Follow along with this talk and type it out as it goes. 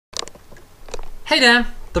Hey Dan,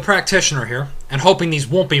 the practitioner here, and hoping these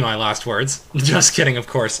won't be my last words. Just kidding, of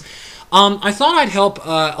course. I thought I'd help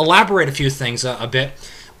elaborate a few things a bit.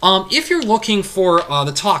 If you're looking for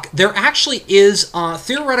the talk, there actually is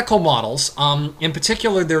theoretical models. In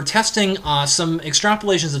particular, they're testing some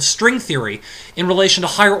extrapolations of string theory in relation to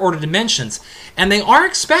higher order dimensions. And they are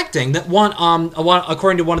expecting that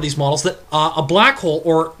according to one of these models, that a black hole,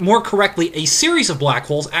 or more correctly, a series of black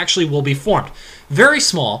holes actually will be formed. Very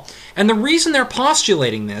small. And the reason they're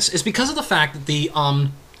postulating this is because of the fact that the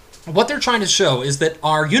what they're trying to show is that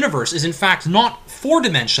our universe is in fact not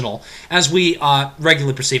four-dimensional as we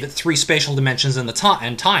regularly perceive it, three spatial dimensions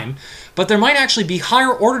and time, but there might actually be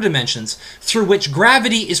higher order dimensions through which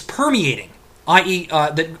gravity is permeating, i.e.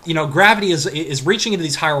 that gravity is reaching into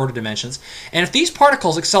these higher order dimensions, and if these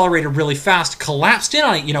particles accelerated really fast, collapsed in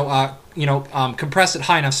on compressed at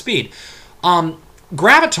high enough speed,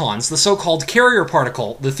 gravitons, the so-called carrier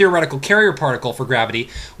particle, the theoretical carrier particle for gravity,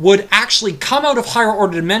 would actually come out of higher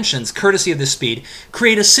order dimensions, courtesy of this speed,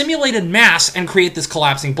 create a simulated mass, and create this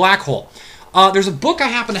collapsing black hole. There's a book I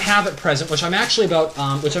happen to have at present, which I'm actually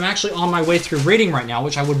on my way through reading right now,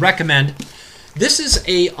 which I would recommend. This is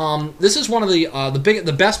one of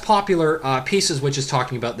the best popular pieces which is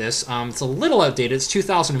talking about this. It's a little outdated. It's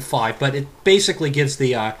 2005, but it basically gives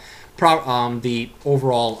the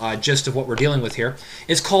overall gist of what we're dealing with here.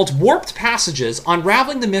 It's called Warped Passages,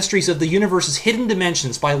 Unraveling the Mysteries of the Universe's Hidden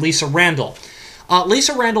Dimensions by Lisa Randall.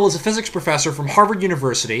 Lisa Randall is a physics professor from Harvard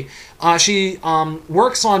University. She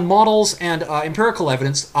works on models and empirical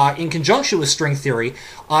evidence in conjunction with string theory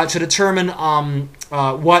to determine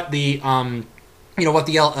what the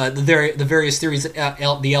various theories that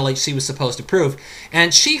the LHC was supposed to prove.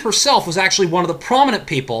 And she herself was actually one of the prominent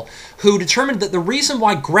people who determined that the reason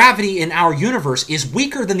why gravity in our universe is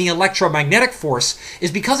weaker than the electromagnetic force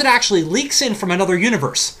is because it actually leaks in from another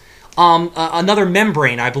universe. Another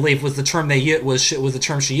membrane, I believe, was the term was the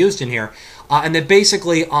term she used in here, and that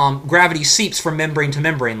basically gravity seeps from membrane to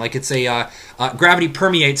membrane, like it's gravity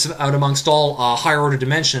permeates out amongst all higher order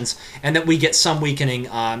dimensions, and that we get some weakening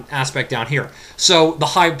aspect down here. So the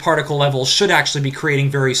high particle levels should actually be creating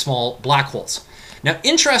very small black holes. Now,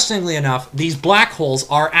 interestingly enough, these black holes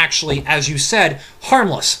are actually, as you said,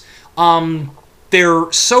 harmless.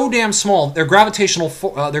 They're so damn small, their gravitational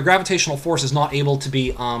force is not able to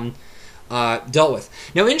be dealt with.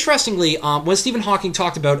 Now, interestingly, when Stephen Hawking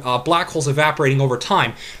talked about black holes evaporating over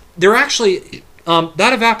time, they're actually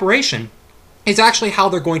that evaporation is actually how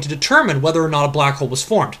they're going to determine whether or not a black hole was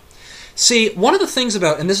formed. See, one of the things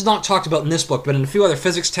about, and this is not talked about in this book, but in a few other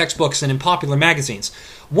physics textbooks and in popular magazines,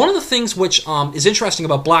 one of the things which is interesting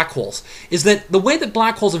about black holes is that the way that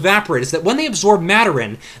black holes evaporate is that when they absorb matter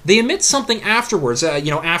in, they emit something afterwards,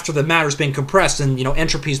 after the matter's been compressed and,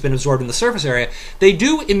 entropy's been absorbed in the surface area, they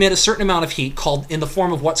do emit a certain amount of heat in the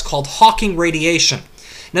form of what's called Hawking radiation.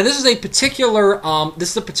 Now, this is a particular,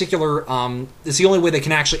 it's the only way they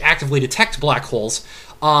can actually actively detect black holes,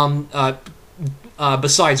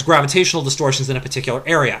 besides gravitational distortions in a particular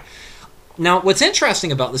area. Now, what's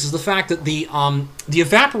interesting about this is the fact that the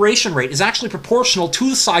evaporation rate is actually proportional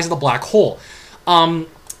to the size of the black hole.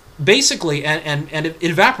 Basically, and it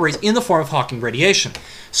evaporates in the form of Hawking radiation.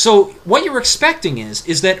 So what you're expecting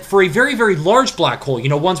is that for a very, very large black hole,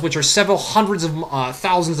 ones which are several hundreds of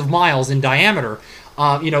thousands of miles in diameter,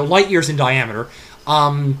 light years in diameter,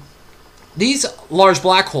 these large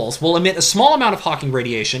black holes will emit a small amount of Hawking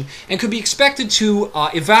radiation and could be expected to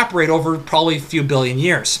evaporate over probably a few billion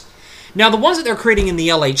years. Now, the ones that they're creating in the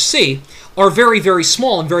LHC are very, very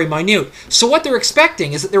small and very minute. So what they're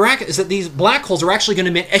expecting is that these black holes are actually going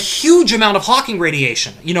to emit a huge amount of Hawking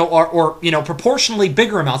radiation, or proportionally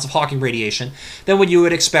bigger amounts of Hawking radiation than what you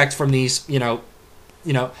would expect from these,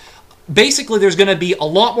 Basically, there's going to be a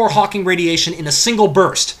lot more Hawking radiation in a single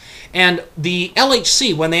burst. And the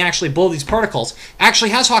LHC, when they actually blow these particles, actually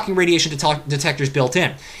has Hawking radiation detectors built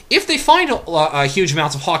in. If they find huge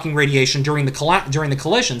amounts of Hawking radiation during the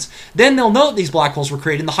collisions, then they'll know that these black holes were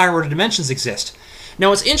created and the higher order dimensions exist. Now,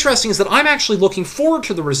 what's interesting is that I'm actually looking forward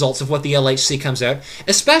to the results of what the LHC comes out,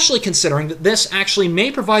 especially considering that this actually may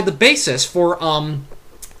provide the basis for... now,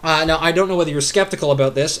 I don't know whether you're skeptical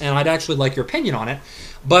about this, and I'd actually like your opinion on it,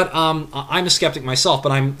 but I'm a skeptic myself,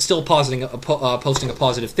 but I'm still posting a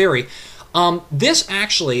positive theory. This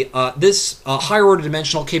higher order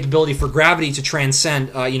dimensional capability for gravity to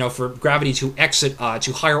transcend, for gravity to exit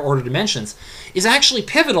to higher order dimensions, is actually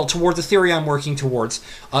pivotal towards the theory I'm working towards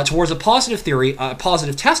a positive theory, a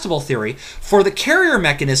positive testable theory for the carrier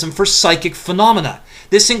mechanism for psychic phenomena.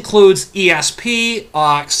 This includes ESP,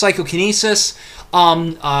 psychokinesis,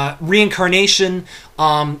 reincarnation,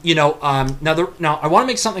 Now I want to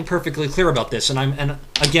make something perfectly clear about this, and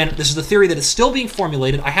again, this is the theory that is still being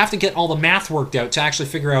formulated. I have to get all the math worked out to actually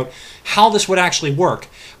figure out how this would actually work.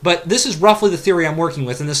 But this is roughly the theory I'm working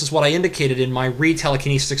with, and this is what I indicated in my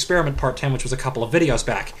Re-Telekinesis Experiment Part 10, which was a couple of videos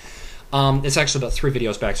back. It's actually about 3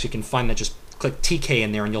 videos back, so you can find that. Just click TK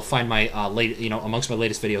in there, and you'll find my amongst my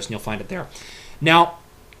latest videos, and you'll find it there. Now,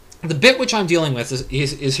 the bit which I'm dealing with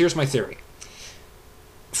is here's my theory.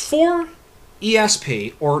 For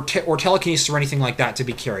ESP or telekinesis or anything like that to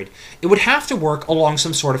be carried, it would have to work along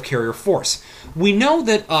some sort of carrier force. We know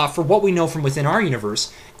that for what we know from within our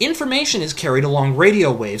universe, information is carried along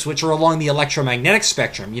radio waves, which are along the electromagnetic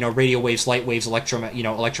spectrum. Radio waves, light waves,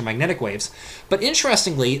 electromagnetic waves. But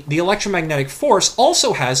interestingly, the electromagnetic force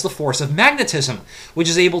also has the force of magnetism, which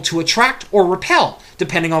is able to attract or repel,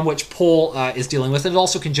 depending on which pole is dealing with. It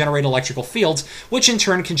also can generate electrical fields, which in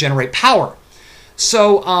turn can generate power.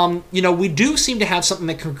 So, we do seem to have something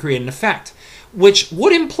that can create an effect, which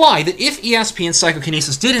would imply that if ESP and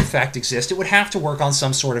psychokinesis did in fact exist, it would have to work on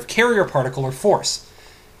some sort of carrier particle or force.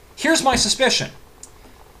 Here's my suspicion.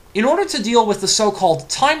 In order to deal with the so-called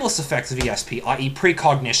timeless effects of ESP, i.e.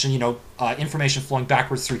 precognition, information flowing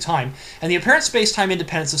backwards through time, and the apparent space-time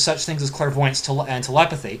independence of such things as clairvoyance and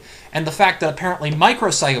telepathy, and the fact that apparently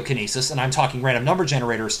micropsychokinesis, and I'm talking random number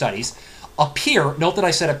generator studies, appear, note that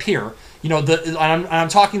I said appear, I'm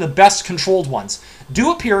talking the best controlled ones,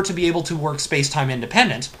 do appear to be able to work space-time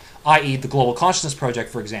independent, i.e. the Global Consciousness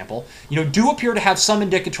Project, for example, do appear to have some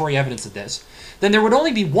indicatory evidence of this, then there would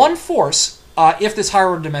only be one force if this higher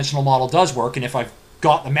order dimensional model does work, and if I've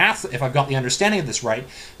got the math, if I've got the understanding of this right,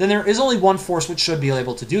 then there is only one force which should be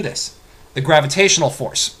able to do this, the gravitational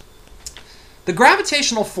force. The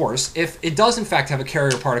gravitational force, if it does in fact have a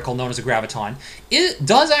carrier particle known as a graviton, it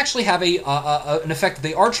does actually have an effect that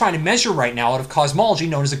they are trying to measure right now out of cosmology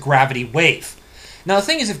known as a gravity wave. Now the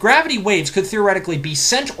thing is, if gravity waves could theoretically be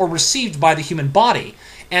sent or received by the human body,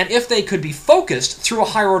 and if they could be focused through a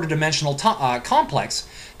higher order dimensional complex,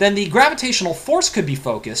 then the gravitational force could be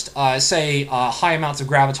focused, say high amounts of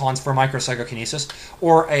gravitons for micropsychokinesis,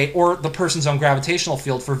 or the person's own gravitational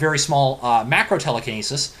field for very small macro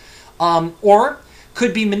telekinesis, or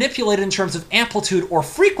could be manipulated in terms of amplitude or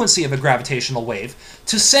frequency of a gravitational wave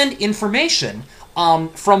to send information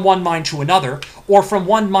from one mind to another, or from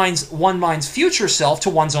one mind's future self to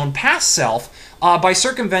one's own past self, by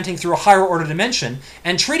circumventing through a higher order dimension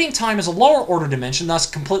and treating time as a lower order dimension, thus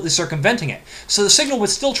completely circumventing it. So the signal would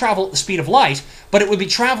still travel at the speed of light, but it would be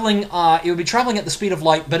traveling at the speed of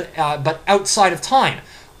light, but outside of time,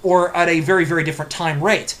 or at a very, very different time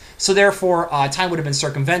rate. So therefore, time would have been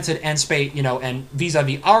circumvented, and space, and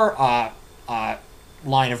vis-a-vis our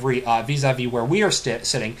line of vis-a-vis where we are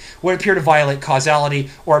sitting, would appear to violate causality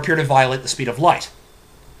or appear to violate the speed of light.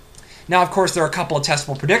 Now, of course, there are a couple of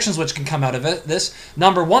testable predictions which can come out of this.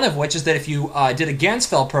 Number one of which is that if you did a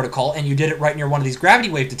Ganzfeld protocol and you did it right near one of these gravity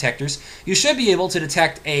wave detectors, you should be able to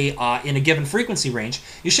detect in a given frequency range,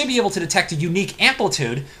 you should be able to detect a unique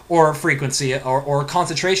amplitude or frequency or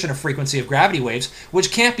concentration of frequency of gravity waves,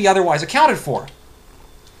 which can't be otherwise accounted for.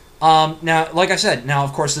 Now, like I said,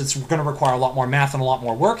 of course, it's going to require a lot more math and a lot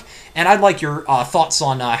more work, and I'd like your thoughts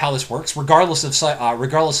on how this works, regardless of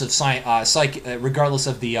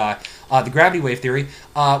the gravity wave theory,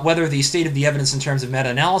 whether the state of the evidence in terms of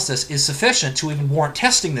meta-analysis is sufficient to even warrant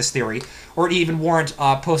testing this theory, or to even warrant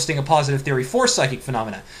posting a positive theory for psychic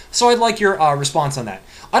phenomena. So I'd like your response on that.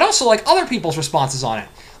 I'd also like other people's responses on it.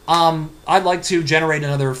 I'd like to generate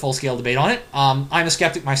another full-scale debate on it. I'm a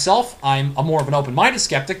skeptic myself. I'm a more of an open-minded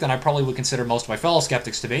skeptic than I probably would consider most of my fellow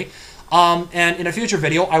skeptics to be. And in a future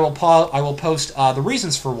video, I will post the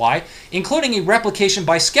reasons for why, including a replication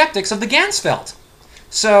by skeptics of the Ganzfeld.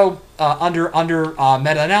 So, under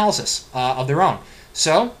meta-analysis of their own.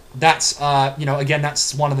 So, that's, again,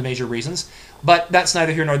 that's one of the major reasons. But that's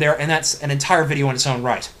neither here nor there, and that's an entire video in its own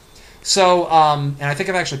right. So, and I think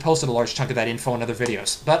I've actually posted a large chunk of that info in other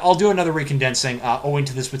videos. But I'll do another recondensing owing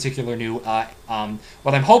to this particular new,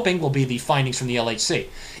 what I'm hoping will be the findings from the LHC.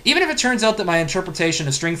 Even if it turns out that my interpretation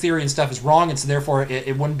of string theory and stuff is wrong, and so therefore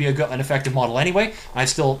it wouldn't be an effective model anyway, I'm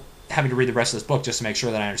still having to read the rest of this book just to make sure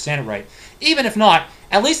that I understand it right. Even if not,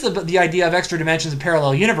 at least the idea of extra dimensions and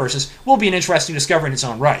parallel universes will be an interesting discovery in its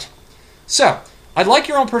own right. So, I'd like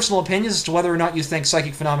your own personal opinions as to whether or not you think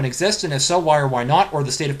psychic phenomena exist, and if so, why or why not, or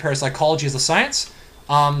the state of parapsychology as a science.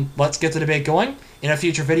 Let's get the debate going. In a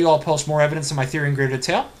future video, I'll post more evidence of my theory in greater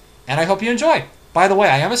detail, and I hope you enjoy. By the way,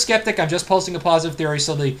 I am a skeptic. I'm just posting a positive theory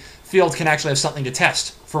so the field can actually have something to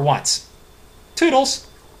test, for once. Toodles!